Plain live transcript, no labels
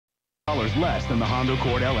less than the Honda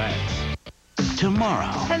Accord LX.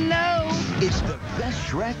 Tomorrow. Hello. It's the best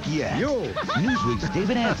Shrek yet. Yo. Newsweek's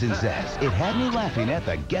David Hansen says it had me laughing at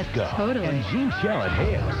the get-go. Totally. And Gene Shalit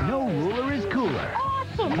hails no ruler is cooler.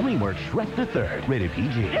 Awesome. DreamWorks Shrek the Third, rated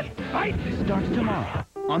PG. Right. Starts tomorrow.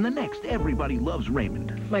 On the next Everybody Loves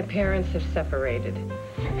Raymond. My parents have separated.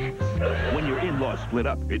 When your in-laws split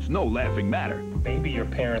up, it's no laughing matter. Maybe your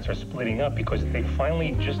parents are splitting up because they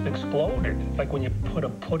finally just exploded. Like when you put a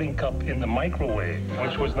pudding cup in the microwave,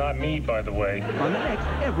 which was not me, by the way. On the next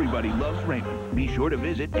Everybody Loves Raymond, be sure to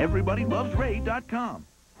visit everybodylovesray.com.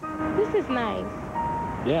 This is nice.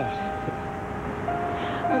 Yeah.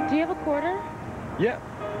 Do you have a quarter? Yeah.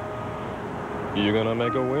 You gonna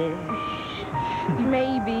make a wish?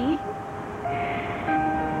 Maybe.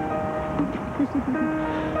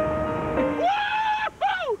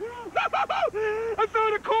 I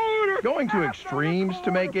found a quarter! Going to extremes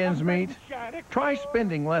to make ends meet? Try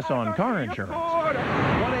spending less on car insurance.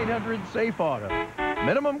 1-800-SAFE-AUTO.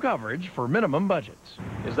 Minimum coverage for minimum budgets.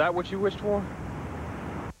 Is that what you wished for?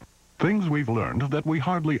 Things we've learned that we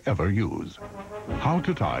hardly ever use. How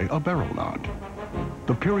to tie a barrel knot.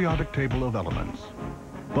 The periodic table of elements.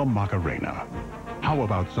 The Macarena. How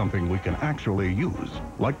about something we can actually use?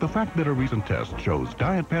 Like the fact that a recent test shows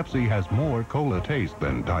Diet Pepsi has more cola taste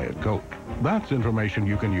than Diet Coke. That's information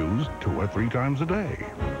you can use 2 or 3 times a day.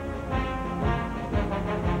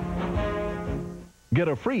 Get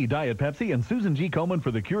a free Diet Pepsi and Susan G. Komen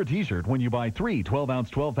for the Cure t-shirt when you buy 3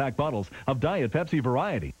 12-ounce 12-pack bottles of Diet Pepsi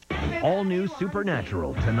variety. All new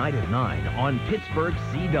Supernatural tonight at 9 on Pittsburgh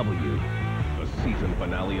CW. The season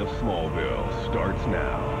finale of Smallville starts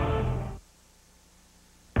now.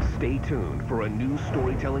 Stay tuned for a new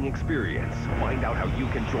storytelling experience. Find out how you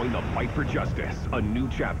can join the fight for justice. A new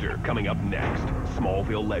chapter coming up next.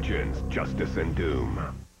 Smallville Legends, Justice and Doom.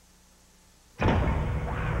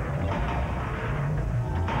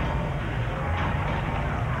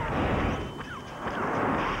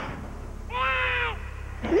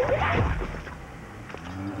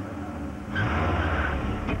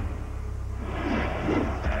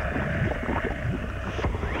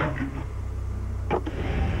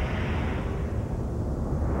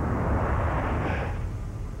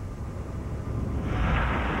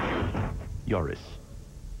 Yaris.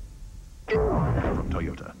 From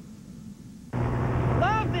Toyota.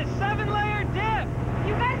 Love this 7-layer dip!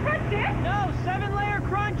 You guys got dip? No, 7-layer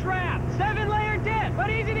crunch wrap! 7-layer dip, but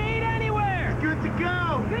easy to eat anywhere! Good to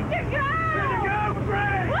go! Good to go! Good to go,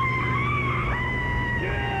 Frank!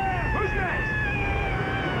 Yeah! Who's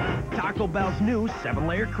next? Taco Bell's new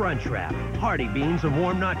 7-layer crunch wrap. Hearty beans and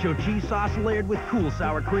warm nacho cheese sauce layered with cool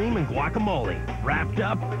sour cream and guacamole. Wrapped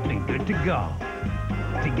up and good to go.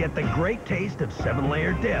 To get the great taste of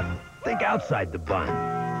 7-layer dip, think outside the bun.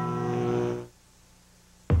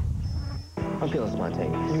 I'm feeling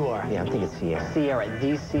spontaneous. You are? Yeah, I'm thinking Sierra. Sierra,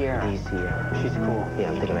 the Sierra. The Sierra. She's cool.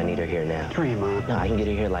 Yeah, I'm thinking I need her here now. Dream on. No, I can get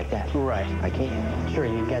her here like that. Right. I can. Sure,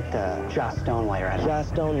 you get Joss Stone while you're at it. Joss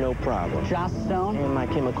Stone, no problem. Joss Stone? And My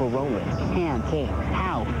Chemical Romance. Can't.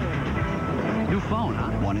 How? New phone,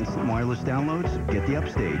 huh? Want instant wireless downloads? Get the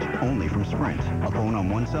Upstage, only from Sprint. A phone on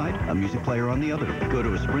one side, a music player on the other. Go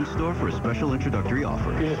to a Sprint store for a special introductory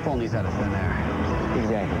offer. You're just pulling these out of thin air.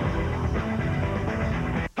 Exactly.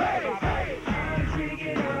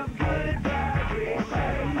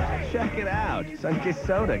 Check it out. Sunkist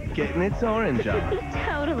Soda getting its orange on.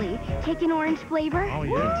 Totally. Taking orange flavor? Oh,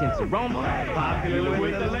 yeah. Intense aroma. Popular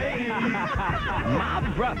with the ladies. My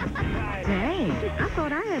brother. Dang, I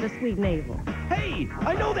thought I had a sweet navel. Hey,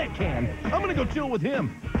 I know that can. I'm gonna go chill with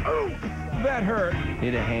him. Oh, that hurt.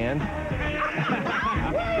 Need a hand?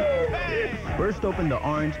 First open to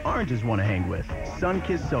orange, oranges want to hang with.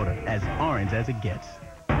 Sunkist Soda, as orange as it gets.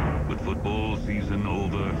 With football season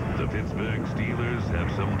over, the Pittsburgh Steelers have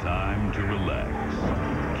some time to relax.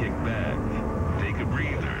 Kick back, take a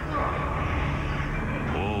breather.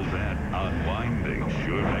 All that unwinding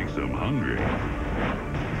sure makes them hungry.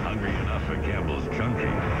 Hungry enough for Campbell's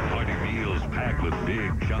Chunky. Hearty meals packed with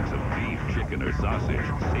big chunks of beef, chicken, or sausage.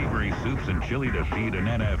 Savory soups and chili to feed an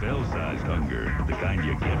NFL-sized hunger. The kind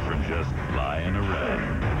you get from just lying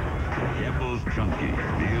around. Campbell's Chunky.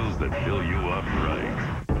 Meals that fill you up right.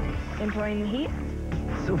 Enjoying the heat?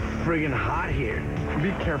 So friggin' hot here.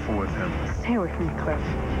 Be careful with him. Stay away from the cliff.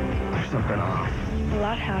 There's something off. A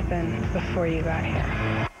lot happened before you got here.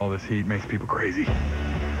 All this heat makes people crazy.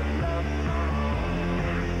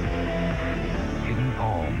 Hidden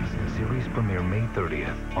Palms, series premiere May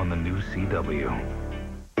 30th on the new CW.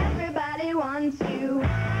 Everybody wants you.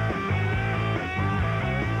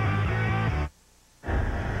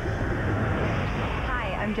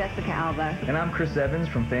 Hi, I'm Jessica Alba. And I'm Chris Evans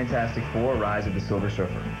from Fantastic Four: Rise of the Silver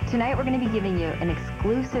Surfer. Tonight we're going to be giving you an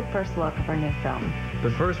exclusive first look of our new film.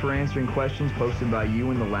 But first, we're answering questions posted by you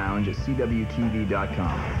in the lounge at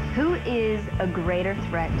CWTV.com. Who is a greater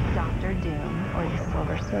threat to Dr. Doom or the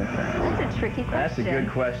Silver Surfer? That's a tricky question. That's a good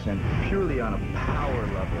question. Purely on a power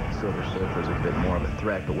level, Silver Surfer is a bit more of a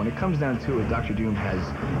threat. But when it comes down to it, Dr. Doom has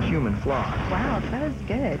human flaws. Wow, that was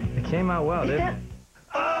good. It came out well, didn't it?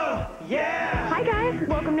 Oh, yeah! Hi, guys.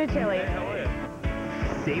 Welcome to Chili's.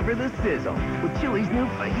 Savor the sizzle with Chili's new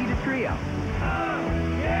fajita trio.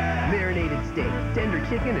 Marinated steak, tender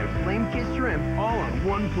chicken, and flame-kissed shrimp all on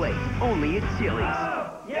one plate. Only at Chili's.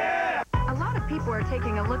 A lot of people are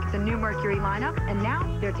taking a look at the new Mercury lineup, and now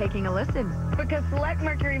they're taking a listen. Because select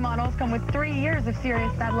Mercury models come with 3 years of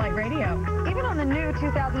Sirius satellite radio. Even on the new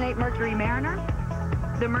 2008 Mercury Mariner,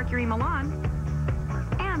 the Mercury Milan,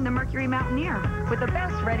 and the Mercury Mountaineer. With the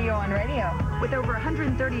best radio on radio. With over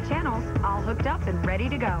 130 channels, all hooked up and ready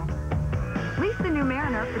to go. Lease the new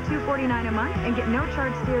Mariner for $249 a month and get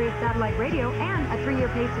no-charge Sirius satellite radio and a 3-year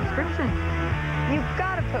paid subscription. You've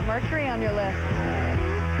got to put Mercury on your list.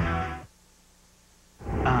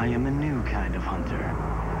 I am a new kind of hunter,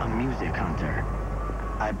 a music hunter.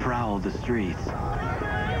 I prowl the streets.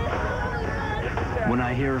 When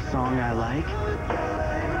I hear a song I like,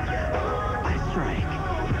 I strike.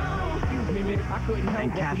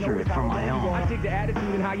 And capture it for my own.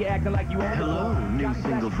 Hello, new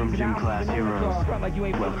single from Gym Class Heroes.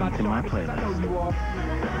 Welcome to my playlist.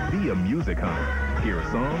 Be a music hunter. Hear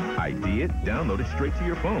a song, ID it, download it straight to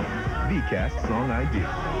your phone. Vcast Song ID,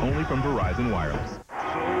 only from Verizon Wireless.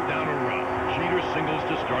 So down a run. Cheater singles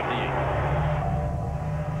to start the 8th.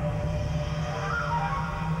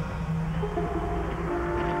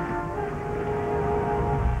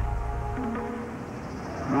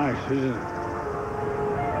 Nice, isn't it?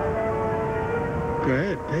 Go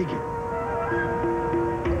ahead, take it.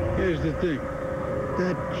 Here's the thing.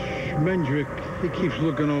 That Schmendrick, he keeps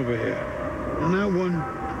looking over here. And that one,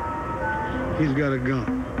 he's got a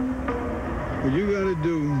gun. But you gotta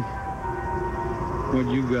do what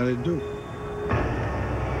you gotta do.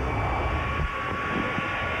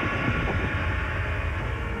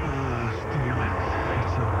 Ah, stealing.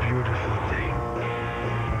 It's a beautiful thing.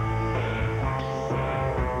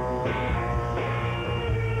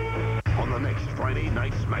 On the next Friday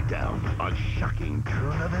Night SmackDown, a shocking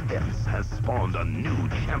turn of events has spawned a new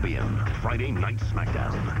champion. Friday Night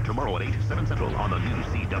SmackDown, tomorrow at 8, 7 Central on the new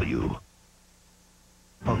CW.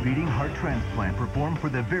 A beating heart transplant performed for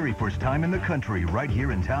the very first time in the country right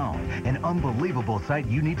here in town. An unbelievable sight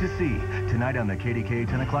you need to see. Tonight on the KDK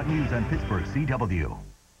 10 o'clock news on Pittsburgh CW.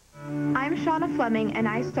 I'm Shauna Fleming, and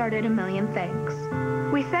I started A Million Thanks.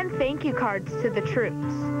 We send thank you cards to the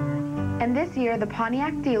troops. And this year, the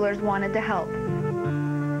Pontiac dealers wanted to help.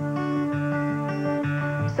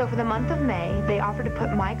 So for the month of May, they offered to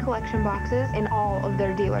put my collection boxes in all of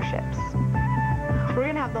their dealerships. We're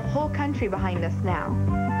going to have the whole country behind us now.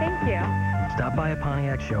 Thank you. Stop by a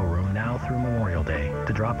Pontiac showroom now through Memorial Day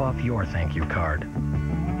to drop off your thank you card.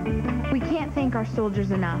 We can't thank our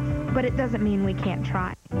soldiers enough, but it doesn't mean we can't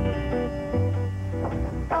try.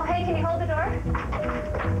 Oh, hey, can you hold the door?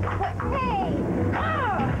 What? Hey!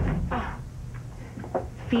 Ah!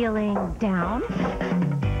 Feeling down?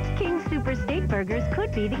 King Super Steak Burgers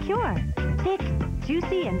could be the cure. Thick,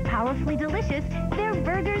 juicy, and powerfully delicious, they're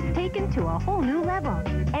burgers taken to a whole new level.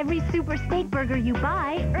 Every Super Steak Burger you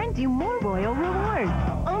buy earns you more royal rewards.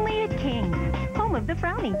 Only at King's, home of the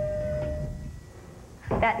Frowny.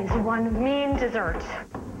 That is one mean dessert.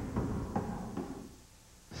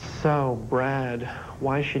 So, Brad,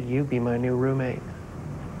 why should you be my new roommate?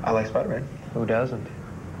 I like Spider-Man. Who doesn't?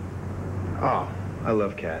 Oh, I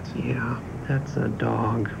love cats. Yeah, that's a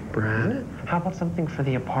dog, Brad. How about something for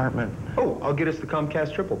the apartment? Oh, I'll get us the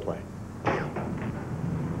Comcast triple play.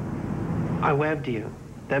 I webbed you.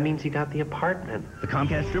 That means you got the apartment. The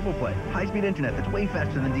Comcast Triple Play. High-speed internet that's way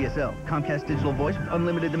faster than DSL. Comcast digital voice with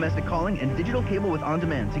unlimited domestic calling and digital cable with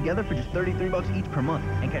on-demand. Together for just $33 each per month.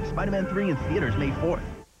 And catch Spider-Man 3 in theaters May 4th.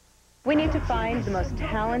 We need to find the most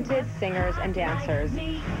talented singers and dancers.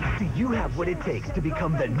 Do you have what it takes to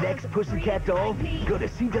become the next Pussycat Doll? Go to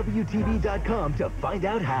CWTV.com to find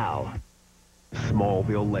out how.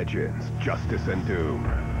 Smallville Legends, Justice and Doom.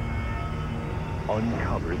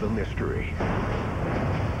 Uncover the mystery.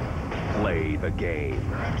 Play the game.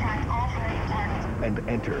 And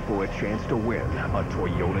enter for a chance to win a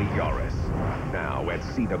Toyota Yaris. Now at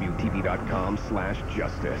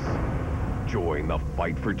CWTV.com/justice. Join the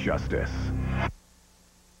fight for justice.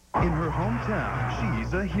 In her hometown,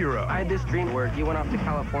 she's a hero. I had this dream where you went off to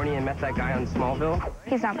California and met that guy on Smallville.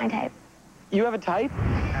 He's not my type. You have a type?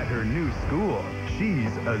 her new school,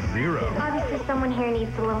 she's a 0. Obviously, someone here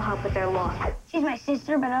needs a little help with their law. She's my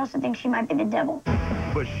sister, but I also think she might be the devil.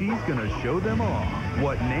 But she's gonna show them all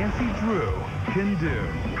what Nancy Drew can do.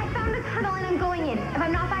 I found a tunnel and I'm going in. If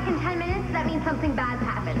I'm not back in 10 minutes, that means something bad's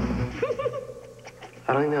happened.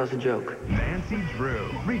 I don't think that was a joke. Nancy Drew,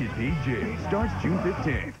 rated PG, starts June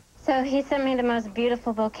 15th. So he sent me the most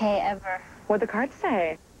beautiful bouquet ever. What'd the card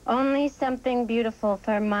say? Only something beautiful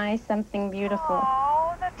for my something beautiful.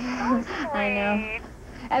 Oh, that's so sweet. I know.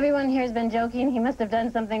 Everyone here has been joking. He must have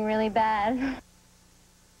done something really bad.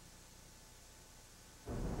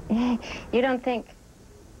 You don't think...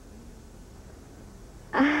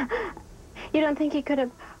 you don't think he could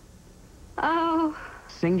have... Oh...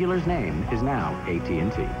 Singular's name is now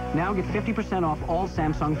AT&T. Now get 50% off all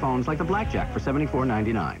Samsung phones like the Blackjack for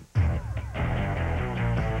 $74.99.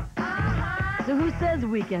 So who says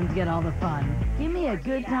weekends get all the fun? Give me a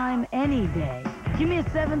good time any day. Give me a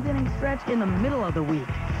 7th inning stretch in the middle of the week.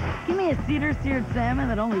 Give me a cedar seared salmon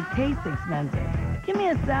that only tastes expensive. Give me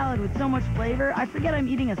a salad with so much flavor, I forget I'm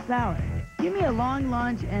eating a salad. Give me a long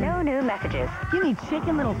lunch and... No new messages. Give me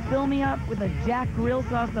chicken that'll fill me up with a Jack grill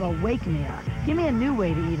sauce that'll wake me up. Give me a new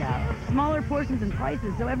way to eat out. Smaller portions and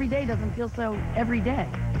prices so every day doesn't feel so every day.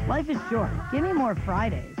 Life is short. Give me more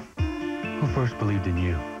Fridays. Who first believed in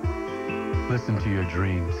you? Listened to your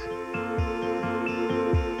dreams.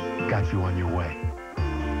 Got you on your way.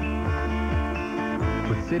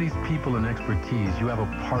 With City's people and expertise, you have a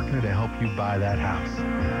partner to help you buy that house.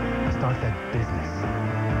 Start that business.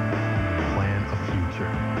 Plan a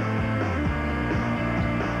future.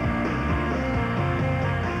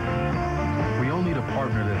 We all need a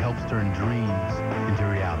partner that helps turn dreams into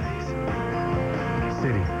realities.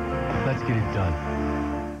 City, let's get it done.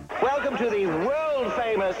 Welcome to the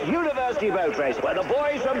world-famous University Boat Race, where the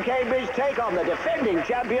boys from Cambridge take on the defending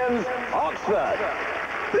champions, Oxford.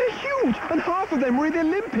 They're huge, and half of them were in the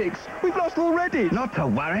Olympics. We've lost already. Not to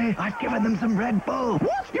worry. I've given them some Red Bull.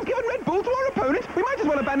 What? You've given Red Bull to our opponent? We might as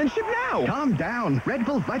well abandon ship now. Calm down. Red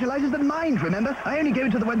Bull vitalizes the mind, remember? I only gave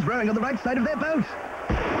it to the ones rowing on the right side of their boat.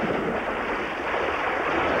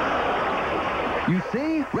 You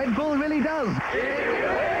see? Red Bull really does.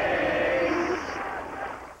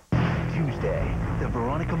 Tuesday, the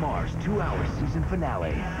Veronica Mars 2-hour season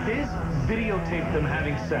finale. His videotaped them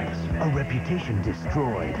having sex. A reputation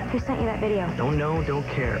destroyed. Who sent you that video? Don't know, don't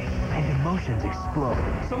care. And emotions explode.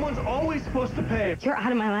 Someone's always supposed to pay. You're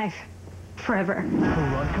out of my life. Forever.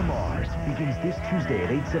 Veronica Mars begins this Tuesday at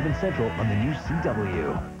 8/7 Central on the new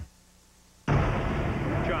CW.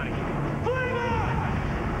 Johnny.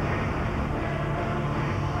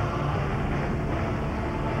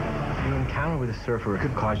 Your encounter with a surfer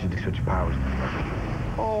could cause you to switch powers.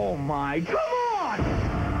 Oh my, come on!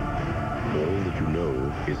 All that you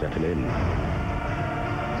know is at an end.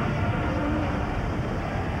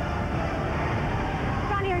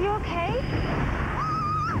 Ronnie, are you okay?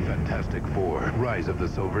 Fantastic Four, Rise of the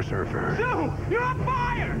Silver Surfer. Sue, you're on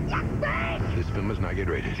fire! This film is not yet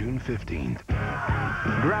rated. June 15th.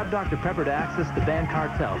 Grab Dr. Pepper to access the band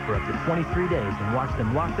Cartel for up to 23 days and watch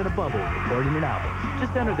them locked in a bubble recording an album.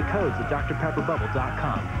 Just enter the codes at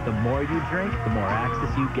drpepperbubble.com. The more you drink, the more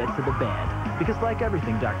access you get to the band. Because like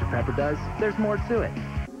everything Dr. Pepper does, there's more to it.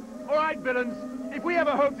 All right, villains. If we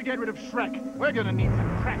ever hope to get rid of Shrek, we're gonna need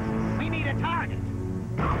some praxis. We need a target.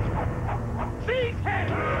 Seize him!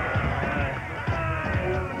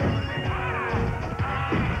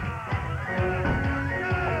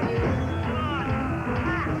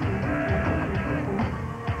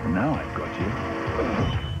 Now I've got you.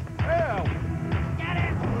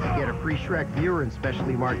 Get a free Shrek viewer and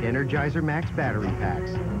specially marked Energizer Max battery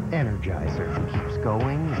packs. Energizer keeps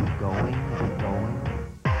going and going and going.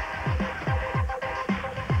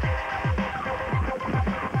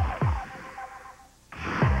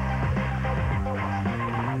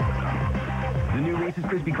 The new Reese's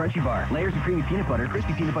Crispy Crunchy Bar. Layers of creamy peanut butter,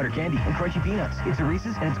 crispy peanut butter candy, and crunchy peanuts. It's a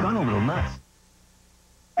Reese's, and it's gone a little nuts.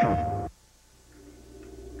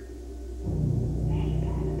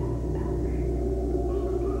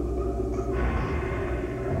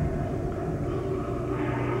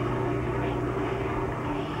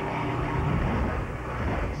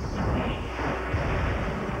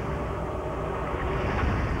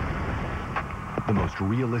 The most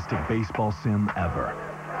realistic baseball sim ever.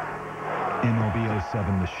 MLB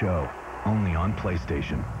 07 The Show, only on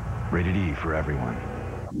PlayStation. Rated E for everyone.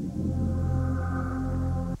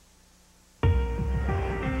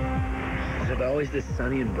 Is it always this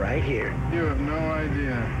sunny and bright here? You have no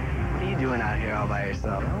idea. What are you doing out here all by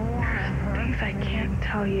yourself? Things I can't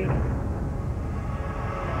tell you.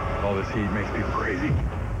 All this heat makes people crazy.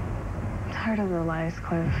 heard of the Lies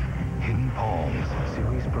Cliff. Hidden Palms,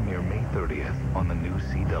 series premiere May 30th on the new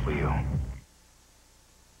CW.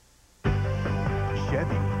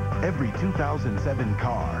 Chevy. Every 2007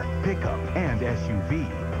 car, pickup, and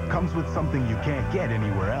SUV comes with something you can't get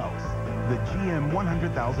anywhere else. The GM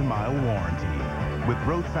 100,000-mile warranty. With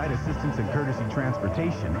roadside assistance and courtesy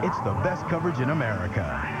transportation, it's the best coverage in America.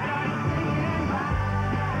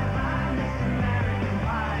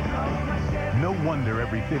 No wonder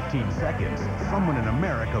every 15 seconds, someone in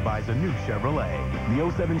America buys a new Chevrolet.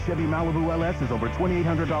 The 07 Chevy Malibu LS is over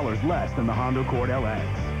 $2,800 less than the Honda Accord LX.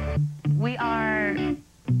 We are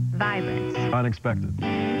vibrant. Unexpected.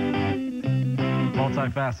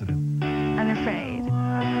 Multifaceted. Unafraid.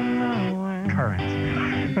 Current.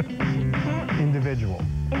 Individual.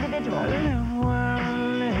 Individual.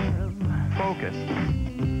 Focused.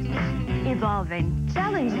 Evolving.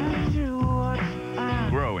 Challenging.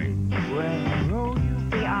 Growing.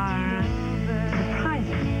 We are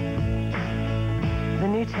surprising. The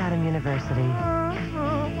new Chatham University.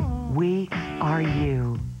 We are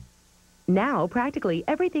you. Now, practically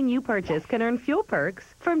everything you purchase can earn fuel perks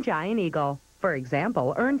from Giant Eagle. For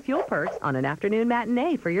example, earn fuel perks on an afternoon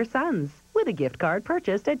matinee for your sons with a gift card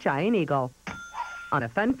purchased at Giant Eagle. On a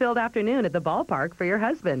fun-filled afternoon at the ballpark for your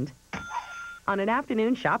husband. On an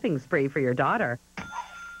afternoon shopping spree for your daughter.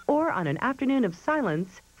 Or on an afternoon of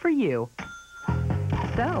silence for you.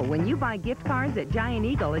 So, when you buy gift cards at Giant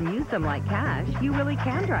Eagle and use them like cash, you really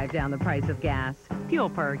can drive down the price of gas. Fuel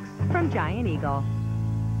perks from Giant Eagle.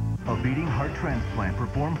 A beating heart transplant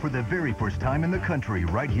performed for the very first time in the country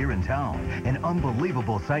right here in town. An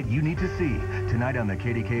unbelievable sight you need to see. Tonight on the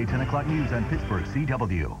KDKA 10 o'clock news on Pittsburgh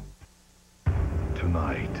CW.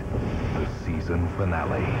 Tonight, the season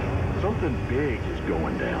finale. Something big is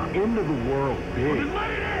going down. End of the world big.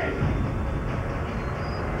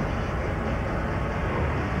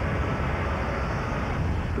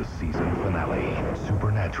 The season finale,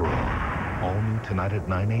 Supernatural. All new tonight at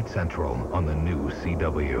 9/8 Central on the new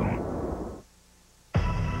CW.